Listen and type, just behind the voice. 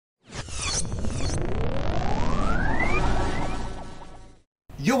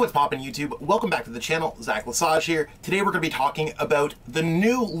Yo, what's poppin' YouTube? Welcome back to the channel, Jacq SVI here. Today we're going to be talking about the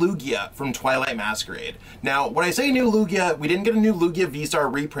new Lugia from Twilight Masquerade. Now, when I say new Lugia, we didn't get a new Lugia V-STAR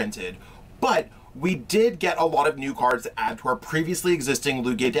reprinted, but we did get a lot of new cards to add to our previously existing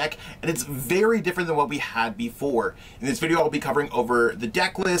Lugia deck, and it's very different than what we had before. In this video, I'll be covering over the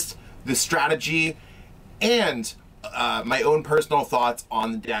deck list, the strategy, and my own personal thoughts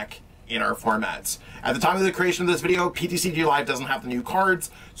on the deck in our formats. At the time of the creation of this video, PTCG Live doesn't have the new cards,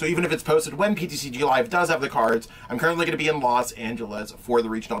 so even if it's posted when PTCG Live does have the cards, I'm currently going to be in Los Angeles for the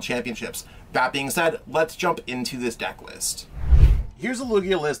regional championships. That being said, let's jump into this deck list. Here's a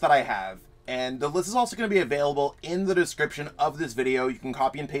Lugia list that I have, and the list is also going to be available in the description of this video. You can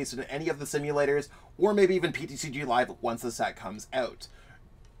copy and paste it in any of the simulators, or maybe even PTCG Live once the set comes out.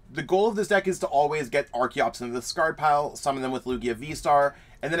 The goal of this deck is to always get Archeops into the discard pile, summon them with Lugia V-STAR,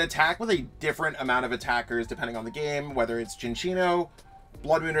 and then attack with a different amount of attackers depending on the game, whether it's Cinccino,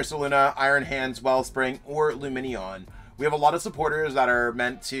 Bloodmoon, Ursaluna, Iron Hands, Wellspring, or Lumineon. We have a lot of supporters that are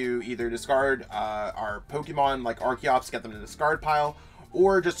meant to either discard our Pokemon like Archeops, get them to the discard pile,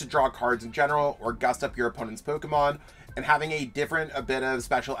 or just to draw cards in general, or gust up your opponent's Pokemon, and having a bit of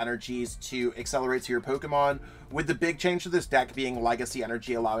special energies to accelerate to your Pokemon, with the big change to this deck being Legacy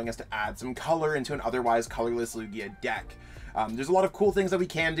Energy, allowing us to add some color into an otherwise colorless Lugia deck. There's a lot of cool things that we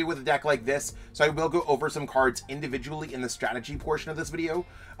can do with a deck like this, so I will go over some cards individually in the strategy portion of this video.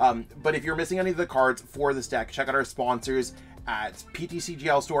 But if you're missing any of the cards for this deck, check out our sponsors at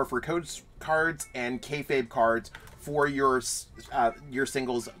PTCGL Store for codes cards and Kayfabe cards for your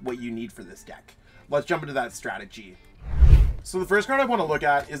singles, what you need for this deck. Let's jump into that strategy. So the first card I want to look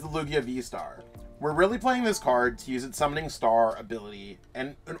at is the Lugia V-STAR. We're really playing this card to use its Summoning Star ability,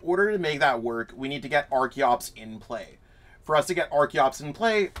 and in order to make that work, we need to get Archeops in play. For us to get Archeops in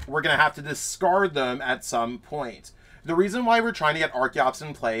play, we're going to have to discard them at some point. The reason why we're trying to get Archeops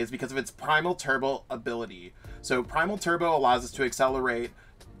in play is because of its Primal Turbo ability. So Primal Turbo allows us to accelerate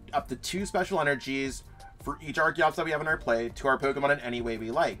up to 2 special energies for each Archeops that we have in our play to our Pokemon in any way we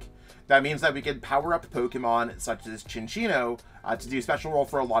like. That means that we can power up Pokemon such as Cinccino to do special roll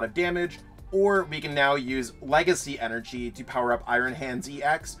for a lot of damage, or we can now use Legacy Energy to power up Iron Hands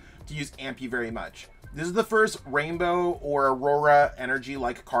EX to use Ampy very much. This is the first Rainbow or Aurora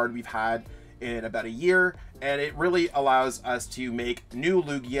Energy-like card we've had in about a year, and it really allows us to make new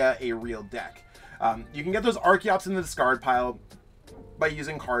Lugia a real deck. You can get those Archeops in the discard pile by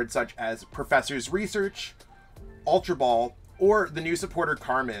using cards such as Professor's Research, Ultra Ball, or the new supporter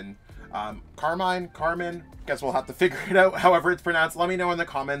Carmine, guess we'll have to figure it out however it's pronounced. Let me know in the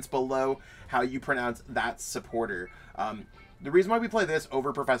comments below how you pronounce that supporter. The reason why we play this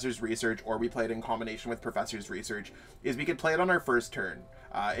over Professor's Research, or we play it in combination with Professor's Research, is we could play it on our first turn.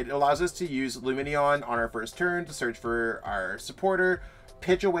 It allows us to use Lumineon on our first turn to search for our supporter,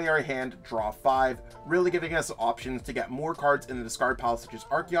 pitch away our hand, draw 5, really giving us options to get more cards in the discard pile such as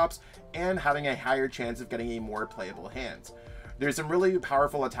Archeops, and having a higher chance of getting a more playable hand. There's some really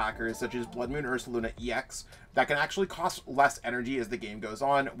powerful attackers such as Bloodmoon Ursaluna EX that can actually cost less energy as the game goes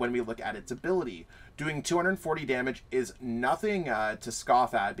on when we look at its ability. Doing 240 damage is nothing to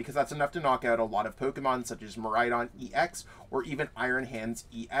scoff at, because that's enough to knock out a lot of Pokemon such as Miraidon EX or even Iron Hands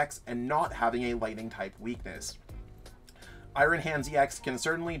EX, and not having a lightning type weakness. Iron Hands EX can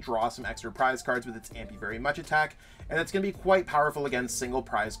certainly draw some extra prize cards with its Ampy Very Much attack, and it's going to be quite powerful against single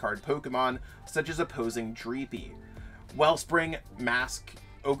prize card Pokemon such as opposing Dreepy. Wellspring Mask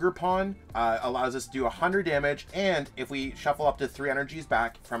Ogerpon allows us to do 100 damage, and if we shuffle up to 3 energies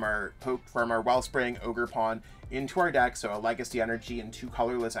back from our Wellspring Ogerpon into our deck, so a Legacy Energy and 2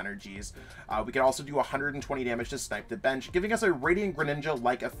 colorless energies, we can also do 120 damage to snipe the bench, giving us a Radiant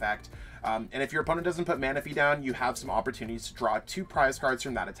Greninja-like effect. And if your opponent doesn't put Mana Fee down, you have some opportunities to draw 2 prize cards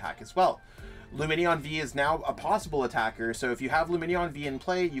from that attack as well. Lumineon V is now a possible attacker, so if you have Lumineon V in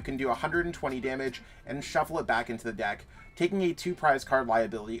play, you can do 120 damage and shuffle it back into the deck, taking a 2 prize card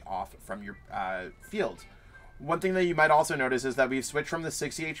liability off from your field. One thing that you might also notice is that we've switched from the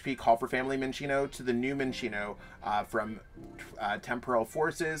 60 HP Call for Family Minccino to the new Minccino from Temporal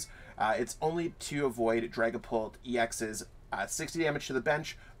Forces. It's only to avoid Dragapult EX's 60 damage to the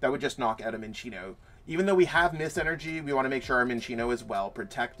bench that would just knock out a Minccino. Even though we have Mist Energy, we want to make sure our Minccino is well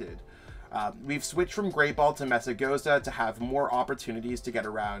protected. We've switched from Great Ball to Mesagoza to have more opportunities to get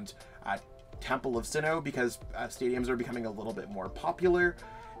around Temple of Sinnoh, because stadiums are becoming a little bit more popular,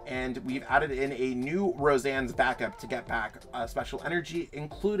 and we've added in a new Roseanne's backup to get back special energy,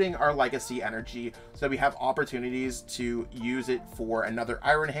 including our Legacy Energy, so we have opportunities to use it for another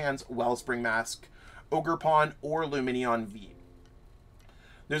Iron Hands, Wellspring Mask, Ogerpon, or Lumineon V.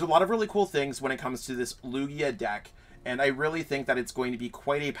 There's a lot of really cool things when it comes to this Lugia deck, and I really think that it's going to be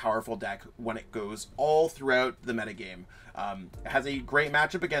quite a powerful deck when it goes all throughout the metagame. It has a great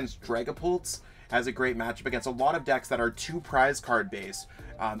matchup against Dragapults, has a great matchup against a lot of decks that are 2 prize card based,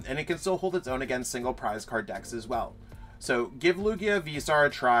 and it can still hold its own against single prize card decks as well. So give Lugia V-STAR a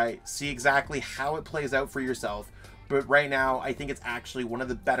try, see exactly how it plays out for yourself, but right now I think it's actually one of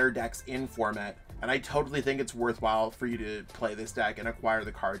the better decks in format, and I totally think it's worthwhile for you to play this deck and acquire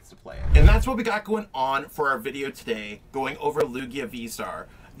the cards to play it. And that's what we got going on for our video today, going over Lugia V-STAR.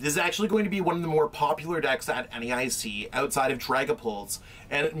 This is actually going to be one of the more popular decks at NAIC outside of Dragapults,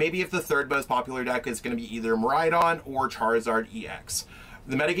 and maybe if the third most popular deck is going to be either Miraidon or Charizard EX.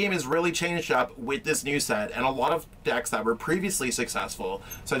 The metagame is really changed up with this new set, and a lot of decks that were previously successful,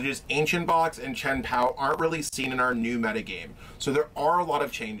 such as Ancient Box and Chen Pao, aren't really seen in our new metagame. So there are a lot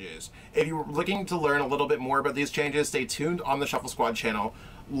of changes. If you're looking to learn a little bit more about these changes, stay tuned on the Shuffle Squad channel.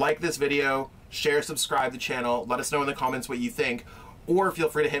 Like this video, share, subscribe to the channel, let us know in the comments what you think, or feel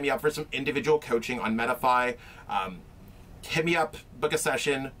free to hit me up for some individual coaching on Metafy. Hit me up, book a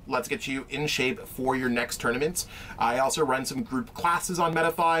session, let's get you in shape for your next tournament. I also run some group classes on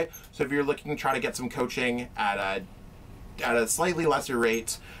Metafy, so if you're looking to try to get some coaching at a slightly lesser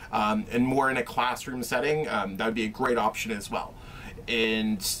rate and more in a classroom setting, that would be a great option as well.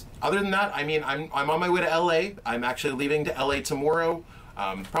 And other than that, I mean, I'm on my way to LA. I'm actually leaving to LA tomorrow.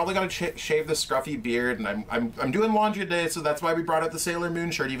 Probably gonna shave the scruffy beard, and I'm doing laundry today, so that's why we brought out the Sailor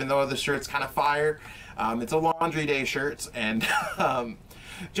Moon shirt, even though the shirt's kind of fire. It's a laundry day shirt, and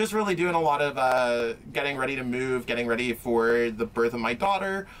just really doing a lot of getting ready to move, getting ready for the birth of my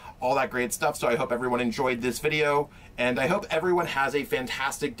daughter, all that great stuff. So I hope everyone enjoyed this video, and I hope everyone has a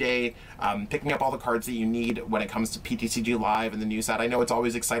fantastic day picking up all the cards that you need when it comes to PTCG Live and the new set. I know it's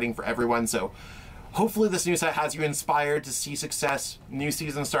always exciting for everyone, so hopefully this new set has you inspired to see success. New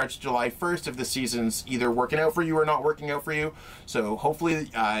season starts July 1st if the season's either working out for you or not working out for you. So hopefully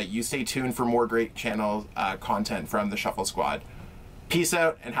you stay tuned for more great channel content from the Shuffle Squad. Peace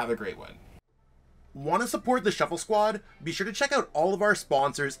out and have a great one. Want to support the Shuffle Squad? Be sure to check out all of our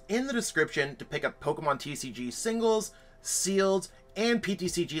sponsors in the description to pick up Pokemon TCG singles, sealed, and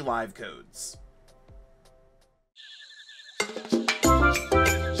PTCG live codes.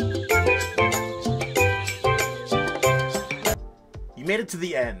 You made it to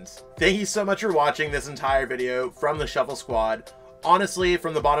the end. Thank you so much for watching this entire video from the Shuffle Squad. Honestly,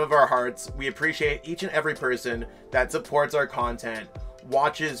 from the bottom of our hearts, we appreciate each and every person that supports our content,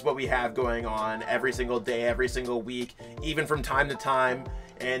 watches what we have going on every single day, every single week, even from time to time,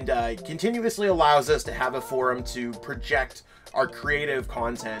 and continuously allows us to have a forum to project our creative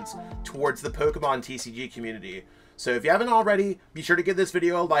content towards the Pokemon TCG community. So if you haven't already, be sure to give this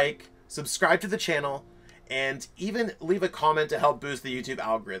video a like, subscribe to the channel, and even leave a comment to help boost the YouTube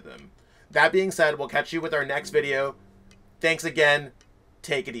algorithm. That being said, we'll catch you with our next video. Thanks again.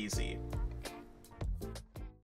 Take it easy.